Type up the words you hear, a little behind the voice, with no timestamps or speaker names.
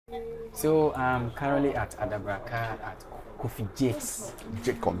So I'm currently at Adabraka at Kofi Jake's.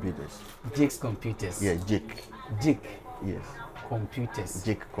 Jayke Computers. Jake's Computers. Yeah, Jayke. Jake Yes. Computers.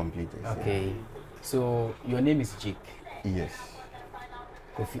 Jayke Computers. Okay. So your name is Jake. Yeah. Yes.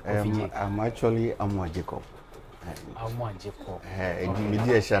 Kofi Jake. I'm actually Amwa Jacob. Amwa Jacob.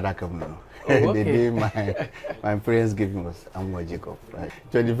 The day my parents gave me was Amwa Jacob. Right.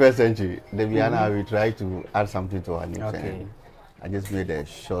 21st century, the Vienna we try to add something to our name. Okay. I just made a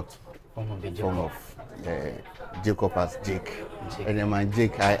short form of Jacob as Jayke. And then my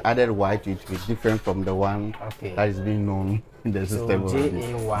Jayke, I added Y to it, which is different from the one that is being known in the system.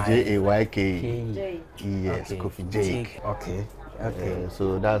 Jayke. Yes, Kofi Jayke. Okay. Okay.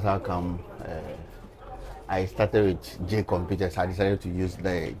 So that's how come I started with Jayke Computers. I decided to use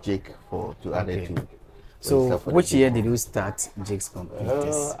the Jayke to add it to. So which year did you start Jake's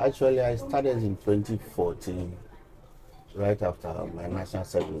Computers? Actually, I started in 2014, right after my national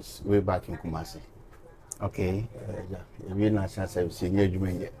service, way back in Kumasi. Okay. National service,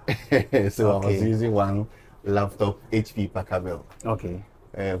 so I was using one laptop, HP Packard. Okay.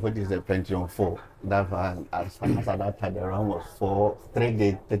 What is the Pentium 4? That one, as at that time, the RAM was 3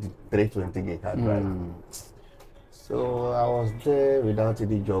 gig, 320 gig hard drive. So I was there without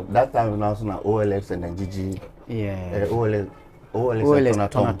any job. That time, when I was on OLX and then GG. Yeah. OLX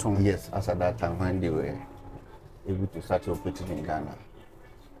Tonaton. Yes, as at that time when they were able to start operating in Ghana.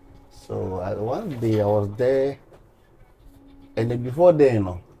 So one day I was there, and then before then,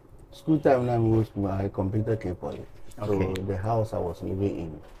 school time now I was my computer came poly. So the house I was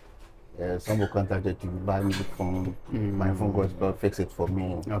living in, someone contacted to buy me the phone. My phone got spoiled, fix it for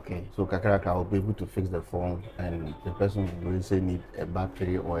me. Okay. So Kakaraka, I'll be able to fix the phone, and the person will really say need a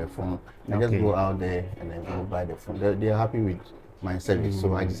battery or a phone. I just go out there and then go buy the phone. They're happy with my service,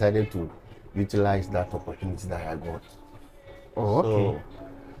 so I decided to utilize that opportunity that I got. Oh, okay.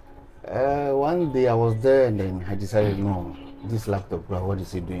 So one day I was there, and then I decided, no, this laptop, what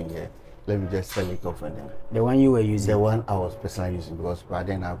is it doing here? Let me just sell it off. And then the one you were using? The one I was personally using, because by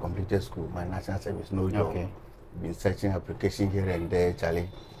then I completed school, my national service, no job. Okay. Been searching application here and there, Charlie.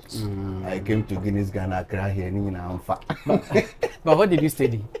 I came to Guinness, Ghana, Accra here, But what did you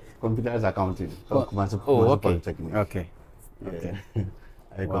study? Computers accounting. Polytechnic. Okay. Yeah.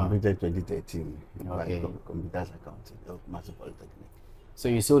 I completed 2013. Computers accounting, Massive Polytechnic. So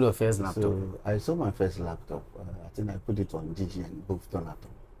you sold your first laptop? So I sold my first laptop. I think I put it on GG and both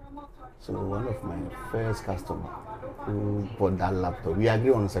Tonaton. So one of my first customers who bought that laptop, we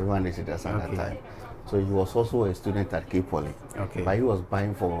agreed on 700 at that time. So he was also a student at K Poly. Okay. But he was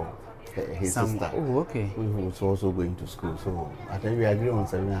buying for his sister. Oh, okay. Who was also going to school. So I think we agreed on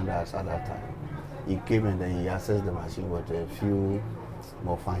 700 at that time. He came and then he accessed the machine with a few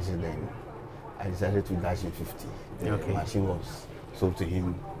more functions. Then I decided to dash him 50. The machine was sold to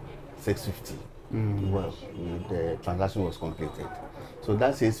him 650. Well, the transaction was completed. So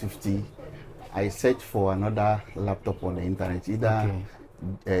that 650. I searched for another laptop on the internet, either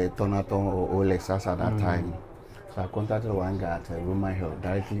Tonaton or OLX at that time. So I contacted one guy at Roman Hill,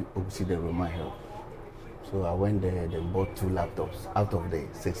 directly opposite the Roman Hill. So I went there, they bought 2 laptops out of the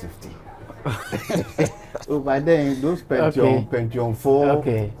 650. So by then, those Pentium 4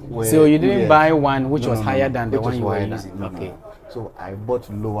 were, so you didn't buy one which was higher than the one you were using? No. So I bought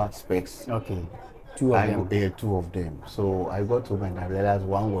lower specs. Okay. 2 of them? Yeah, 2 of them. So I got home and I realized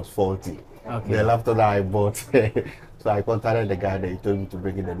one was faulty. Okay. The laptop that I bought. So I contacted the guy that he told me to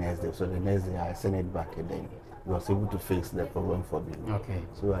bring it the next day. So the next day I sent it back and then he was able to fix the problem for me. Okay.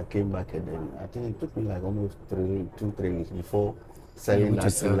 So I came back and then I think it took me like almost 3 weeks before selling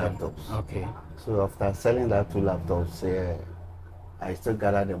that 2 laptops. Okay. So after selling that 2 laptops, I still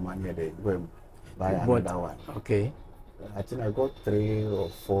gathered the money and then go and buy another one. Okay. I think I got 3 or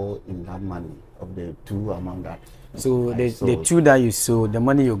 4 in that money of the 2 among that. So the 2 that you sold, the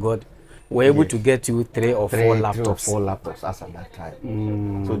money you got, were able to get you 3 or 4 laptops. 3 or 4 laptops as at that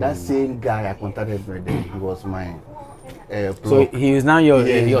time. So that same guy I contacted me, he was my so he is now your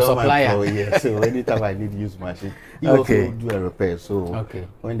supplier. Yeah. So anytime I need to use machine, he also do a repair. So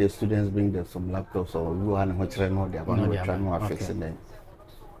when the students bring them some laptops or you want to try more, they're going to try more fixing them.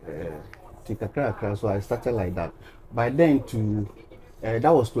 So I started like that. By then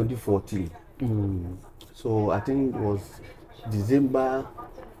that was 2014. So I think it was December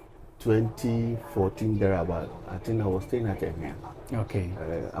 2014 thereabout. I think I was staying at Kenya. Okay.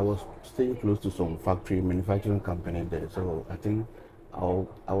 I was staying close to some factory manufacturing company there. So I think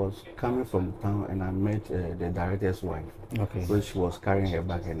I was coming from town and I met the director's wife. Okay. So she was carrying her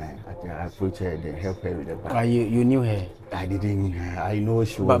bag and I approached her and helped her with the bag. You knew her? I didn't. I know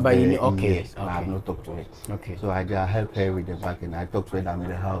she was but there. You knew, okay. Yes, Okay. I have not talked to her. Okay. So I helped her with the bag and I talked to her that I'm in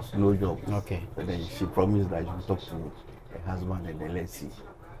the house, no job. Okay. So then she promised that she would talk to her husband and then let's see.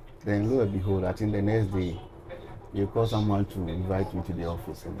 Then lo and behold, I think the next day, they called someone to invite me to the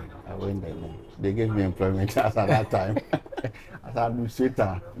office and I went there. They gave me employment as at that time as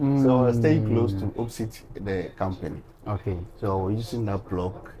administrator. So I was staying close to opposite the company. Okay. So I was using that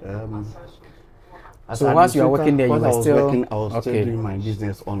block. So whilst you are working there, you were still working, I was still doing my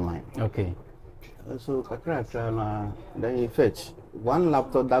business online. Okay. So then he fetch. One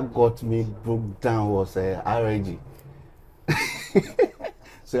laptop that got me broke down was a RAG.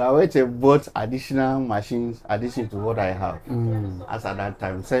 So I went and bought additional machines, addition to what I have. As at that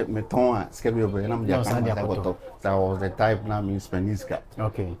time, say me ton schedule over and I'm the account. So I was the type now me spending scap.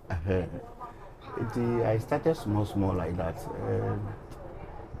 Okay. I started small like that.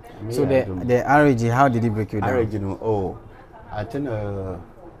 So the RAG, how did it break you down? RAG, I think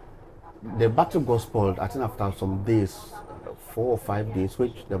the battle got spoiled. I think after some days, 4 or 5 days,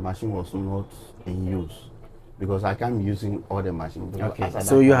 which the machine was not in use. Because I can't be using all the machines. Okay.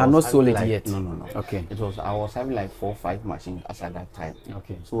 So you have not sold it yet? No. Okay. I was having like 4 or 5 machines as at that time.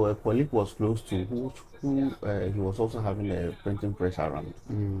 Okay. So a colleague was close to who he was also having a printing press around.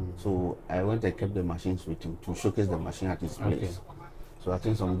 So I went and kept the machines with him to showcase the machine at his place. Okay. So I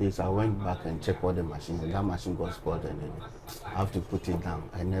think some days I went back and checked all the machines and that machine got spoiled and then I have to put it down.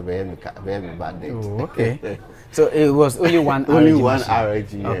 I never had a bad day. Oh, okay. So it was only one only RAG one machine.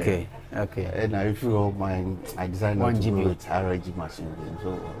 RAG, yeah. Okay. Okay. And if you don't mind, I decided not to GB. go with RAG machine.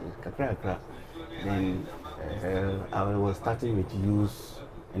 So then I was starting with use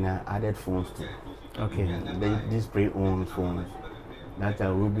and I added phones too. Okay. These pre-owned phones, that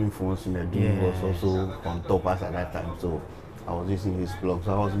Rubin phones in the doing was also on top us at that time. So I was using his blog.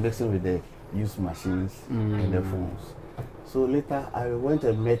 So I was mixing with the used machines and the phones. So later I went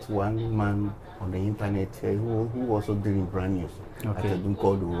and met one man on the internet who was also doing brand news at a doing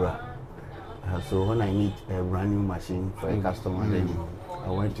called Ura. So when I need a brand new machine for a customer, then I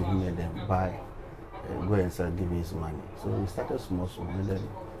went to him and then go and sell, give his money. So we started small and then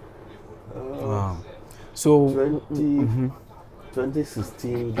wow. So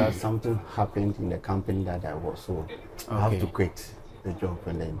 2016, that something happened in the company that I was, so I have to quit the job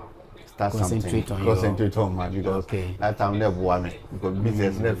and then start concentrate on my because that time never won me because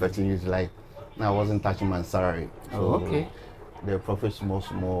business never changed. Like I wasn't touching my salary. So the profit small,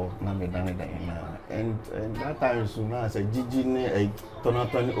 and that time so now I said Gigi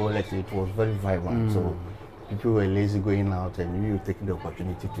Tonatoni Olex, it was very vibrant. So people were lazy going out and we were taking the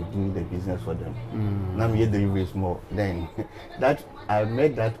opportunity to do the business for them. Now we had delivery small. Then that I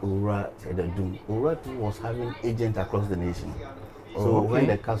met that Ura at the Doom. Ura was having agents across the nation. So when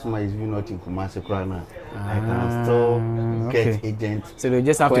the customer is not in Kumasi Krana, I can still get agents. So they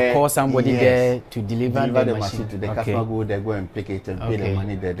just have to call somebody there to deliver the machine to the customer. Go there, go and pick it and pay the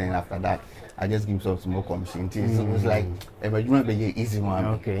money there. Then after that, I just give some small commission. So it's like a easy one.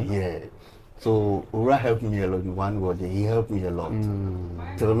 Okay. Yeah. So Ura helped me a lot. In one word, he helped me a lot.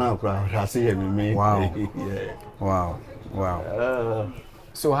 Till now, I see him. Wow. Yeah. Wow.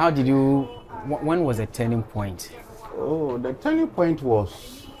 So how did you? When was the turning point? Oh, the turning point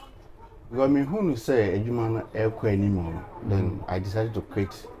was when who say Ejumana aircraft anymore. Then I decided to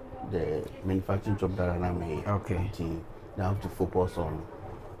quit the manufacturing job that I'm here. Okay. I have to focus on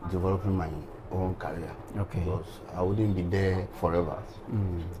developing my own career. Okay. Because I wouldn't be there forever.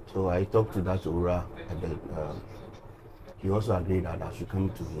 So I talked to that Ura and then he also agreed that I should come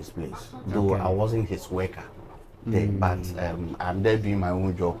to his place. Though I wasn't his worker there, but I'm there doing my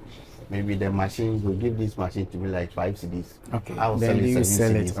own job. Maybe the machine will give this machine to me like 5 CDs. Okay. I will sell it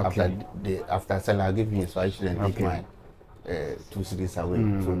 7 CDs. Okay. After selling, I'll give him so I shouldn't take my 2 CDs away.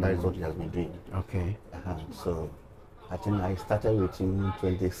 So that is what he has been doing. Okay. So I think I started with him in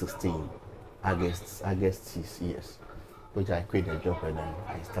 2016, August this year, which I quit the job and then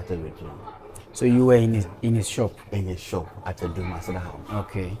I started with him. So you were in his shop? In his shop at the Dumasada house.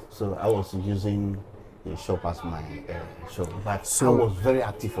 Okay. So I was using the shop as my shop, but I was very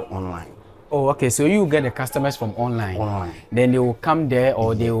active for online. Oh, okay. So you get the customers from online. Then they will come there,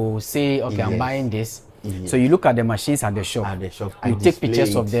 or they will say, "Okay, I'm buying this." So you look at the machines at the shop. You take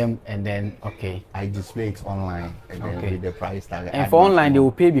pictures of them, and then I display it online, and then with the price tag. And for online, they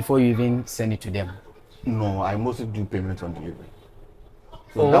will pay before you even send it to them. No, I mostly do payment on delivery.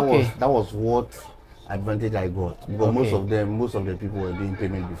 So that was what advantage I got, because most of the people were doing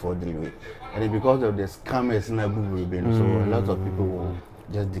payment before delivery, and then because of the scammers in Abu, so a lot of people will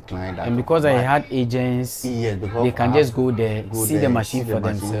just decline that. And because I had agents, they can just go there, see the machine for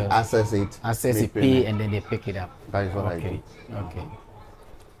themselves, access it, pay, and then they pick it up. That is what I do. Okay.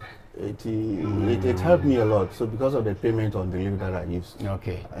 It helped me a lot. So because of the payment on delivery that I used,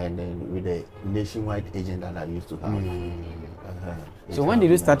 and then with the nationwide agent that I used to have. So when did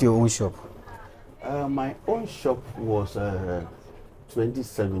you start your own shop? My own shop was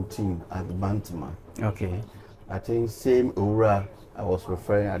 2017 at Bantama. Okay. I think same Ura I was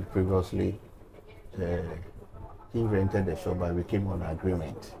referring at previously. He rented the shop, but we came on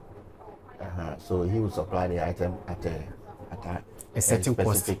agreement. So he would supply the item at a certain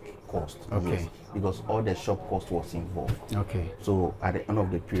specific cost. Okay. Yes, because all the shop cost was involved. Okay. So at the end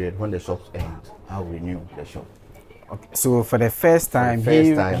of the period, when the shops end, I'll renew the shop. Okay. So for the first time,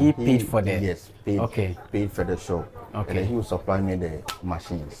 he paid for the. Yes. Paid for the shop. Okay. And then he will supply me the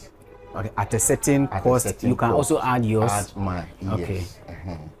machines. Okay. At a certain cost, you can also add yours. Add mine. Okay. Yes.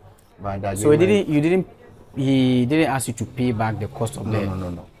 But so he didn't ask you to pay back the cost of the.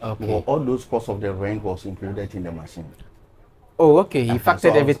 No. Okay. Well, all those costs of the rent was included in the machine. Oh, okay. He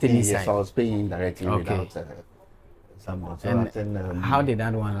factored everything inside. Yes, I was paying directly without someone. So and how did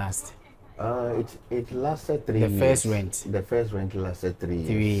that one last? It lasted 3 years. The first rent? The first rent lasted 3 years.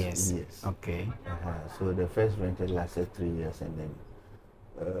 3 years? Yes. Okay. So the first rent lasted 3 years, and then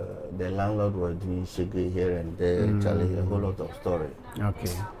the landlord was doing Jayke here and there, telling a whole lot of story.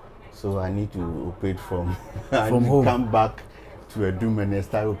 Okay. So I need to operate from home. Come back to a doom and then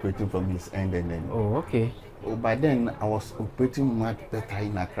start operating from his end, and then. Oh, okay. By then I was operating much better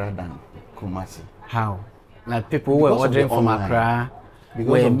in Accra than Kumasi. How? Like people who were ordering from Accra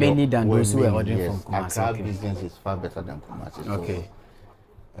were many than those who were ordering from Kumasi. Accra business is far better than Kumasi. Okay.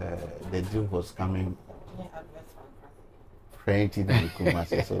 So, the deal was coming plenty than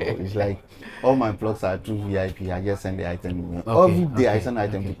Kumasi. So it's like all my plugs are through VIP. I just send the item. Every day I send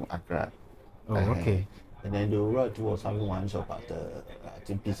item to Accra. Oh, okay. And then the road was having one shop at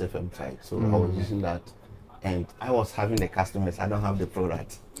the Peace FM site. So I was using that. And I was having the customers. I don't have the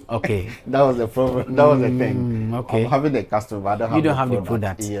product. Okay. That was the problem. That was the thing. Okay. I'm having the customer, but I don't have you don't have the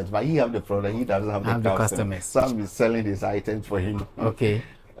product. Yes, but he have the product. He doesn't have the customers. So I'm selling his items for him. Okay.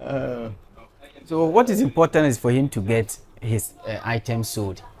 So what is important is for him to get his items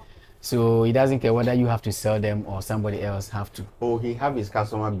sold. So he doesn't care whether you have to sell them or somebody else have to. Oh, he have his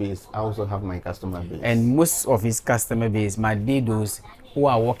customer base. I also have my customer base. And most of his customer base might be those who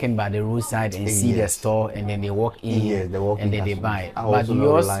are walking by the roadside and see the store, and then they walk in, and then they buy. But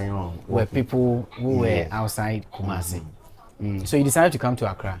yours were people who were outside Kumasi. So you decided to come to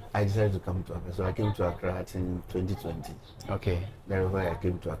Accra? I decided to come to Accra. So I came to Accra in 2020. Okay. That's why I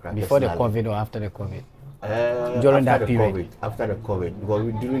came to Accra. Before the COVID or after the COVID? During that period? After the COVID.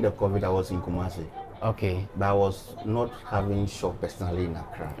 Because during the COVID, I was in Kumasi. Okay. But I was not having shop personally in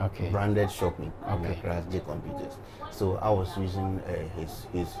Accra. Okay. Branded shopping in Accra, Jayke Computers. So I was using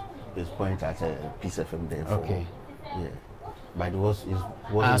his point at Peace FM there. Okay. Yeah. But it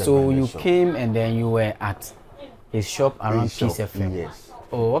wasn't so you came and then you were at his shop around Peace FM? Yes.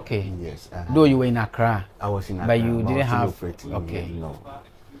 Oh, okay. Yes. Though you were in Accra? I was in Accra. But you didn't have... Okay. No.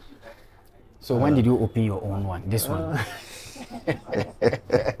 So when did you open your own one? This one?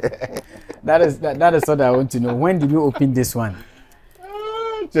 That is what I want to know. When did you open this one?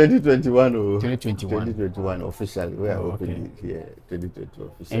 2021. 2021 officially. We are opening it here. 2022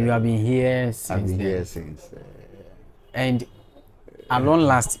 officially. And you have been here since I've been here since. And at long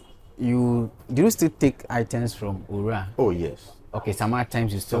last, do you still take items from Ura? Oh yes. Okay, some other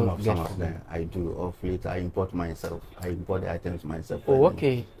times you still some of them I do. Off late, I import myself. I import the items myself. Oh,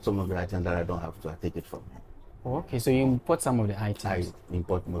 okay. Some of the items that I don't have to, I take it from him. Oh, okay, so you import some of the items? I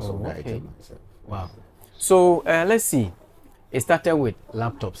import most of the items myself. Wow. So let's see. It started with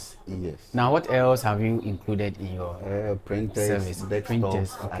laptops. Yes. Now, what else have you included in your printers, service?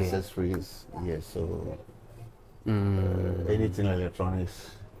 printers, accessories? Yes. So anything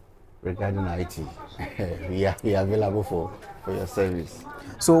electronics regarding IT, we are available for your service.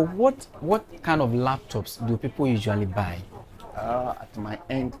 So, what kind of laptops do people usually buy? At my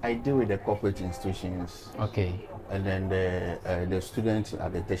end, I deal with the corporate institutions. Okay. And then the students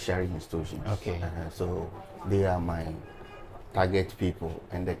at the tertiary institutions. Okay. So they are my target people,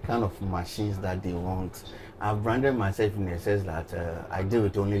 and the kind of machines that they want. I've branded myself in the sense that I deal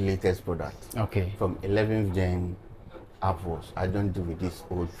with only latest products. Okay. From 11th gen upwards. I don't deal with this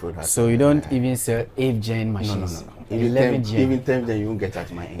old products. So you don't even sell 8th gen machines? No. 11th gen? Even 10th gen, you won't get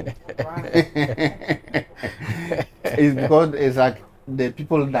at my end. It's because it's like the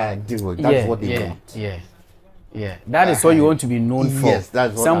people that deal with, that's what they want. Yeah, that is what you want to be known for. Yes,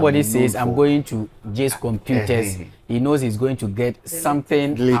 that's what somebody says, I'm going to Jay's Computers. He knows he's going to get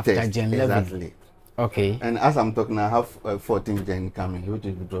something latest, after Gen 11. Exactly. Okay. And as I'm talking, I have 14th gen coming, which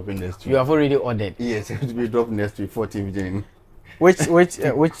will be dropping next week. You have already ordered? Yes, it will be dropping next week, 14th gen.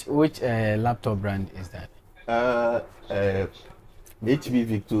 Which laptop brand is that? HP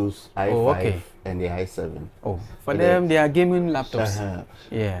Victus i5 and the i7. Oh, for them, they are gaming laptops.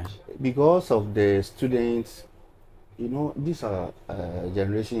 Yeah. Because of the students, you know, this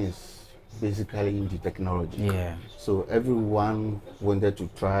generation is basically into technology. Yeah. So everyone wanted to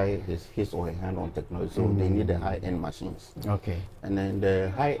try his or her hand on technology. So they need the high-end machines. Okay. And then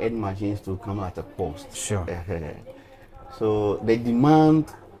the high-end machines to come at a cost. Sure. So the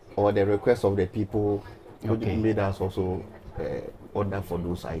demand or the request of the people made us also order for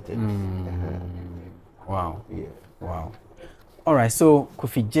those items. Wow. Yeah. Wow. All right. So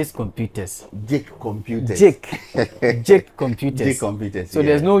Kofi, Jay's Computers. Jayke Computers. Jayke Computers. Jayke Computers. So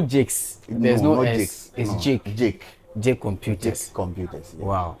there's no Jakes. There's no S. Jakes. It's Jayke. Jayke Computers. Jayke Computers. Yeah.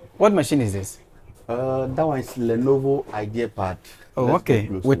 Wow. What machine is this? That one is Lenovo IdeaPad. Oh, okay.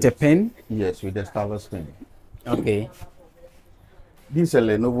 With a pen? Yes, with a stylus pen. Okay. This is a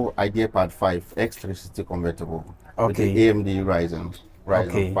Lenovo IdeaPad 5 X360 convertible. Okay. With the AMD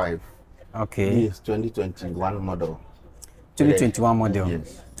Ryzen 5. Okay. This is 2021 model. 2021 model.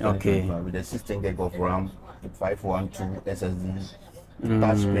 Yes. Okay. With a 16 gig of RAM, 512 SSD,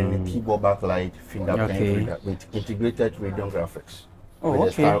 touchscreen, keyboard backlight, fingerprint with integrated Radeon graphics. Oh,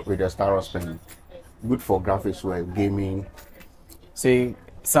 with a stylus pen. Good for graphics where gaming. So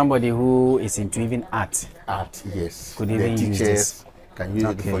somebody who is into even art. Yes. Could even use this. Can use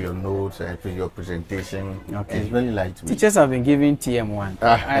it for your notes and for your presentation. Okay. It's very lightweight. Teachers have been giving TM1.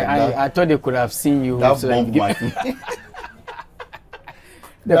 I thought they could have seen you. That so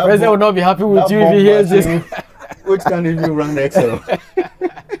the that president will not be happy with you if he hears this. Which can even run Excel.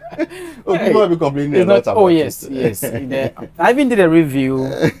 People will be complaining a lot about yes. I even did a review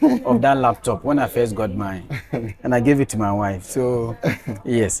of that laptop when I first got mine, and I gave it to my wife. So,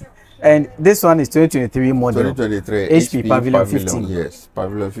 yes. And this one is 2023 model. 2023 HP Pavilion 15. Yes,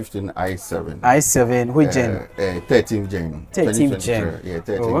 Pavilion 15 i7. i7, which gen? 13th gen. 13th gen. Yeah,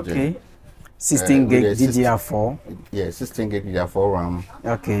 13th gen. 16 gig DDR4. Yeah, 16 gig DDR4 RAM.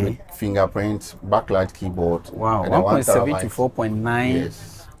 Okay. With fingerprint, backlight keyboard. Wow, 1.7 to 4.9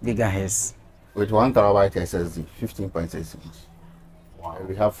 gigahertz. With 1 terabyte SSD, 15.6 inch. Wow.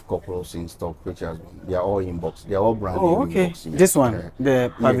 We have couples in stock, which they are all in box. They are all brand new. Oh, okay. In box, this one,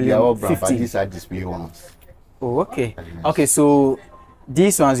 the Pavilion they are all brand, 15. but these are display ones. Oh, okay. Okay, so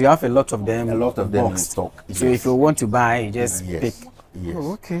these ones you have a lot of them. A lot of them boxed. in stock. So if you want to buy, you just pick. Yes.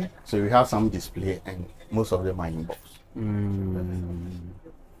 Oh, okay. So we have some display, and most of them are in box.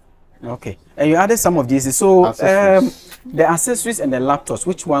 Okay. And you added some of these. So the accessories and the laptops,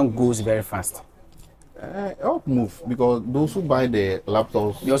 which one goes very fast? Up move, because those who buy the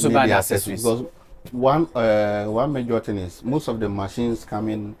laptops, they also buy the accessories. Because one major thing is most of the machines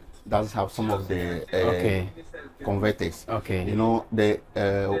coming does have some of the converters. Okay. You know, the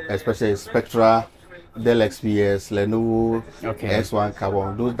especially Spectra, Dell XPS, Lenovo, S1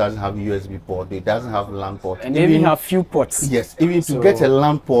 Carbon, those doesn't have USB port, it doesn't have LAN port. And they even have few ports. Yes, even to get a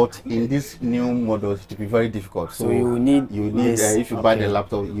LAN port in this new models, it will be very difficult. So you need if you buy the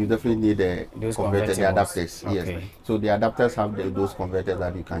laptop, you definitely need the converter, the adapters. Yes. So the adapters have those converters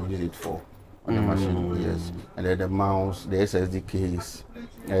that you can use it for on the machine. Yes. And then the mouse, the SSD case,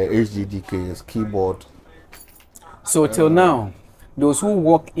 HDD case, keyboard. So till now, those who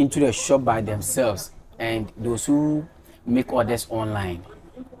walk into the shop by themselves and those who make orders online,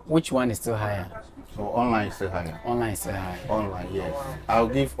 which one is still higher? So online is still higher. Online is still higher. Online, yes. I'll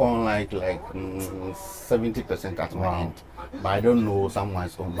give online like 70% at my end. But I don't know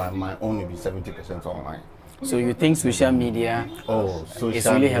someone's own, but my own will be 70% online. So you think social media is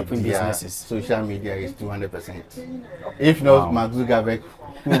really helping businesses? Social media is 200%. If not Mark Zuckerberg,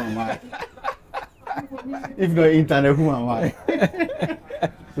 who am I? If not internet, who am I?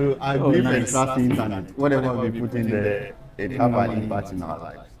 So I believe in trust the internet. Whatever we put in there, it have an impact in our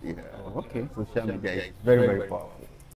lives. Yeah. Okay. Social media is very, very powerful.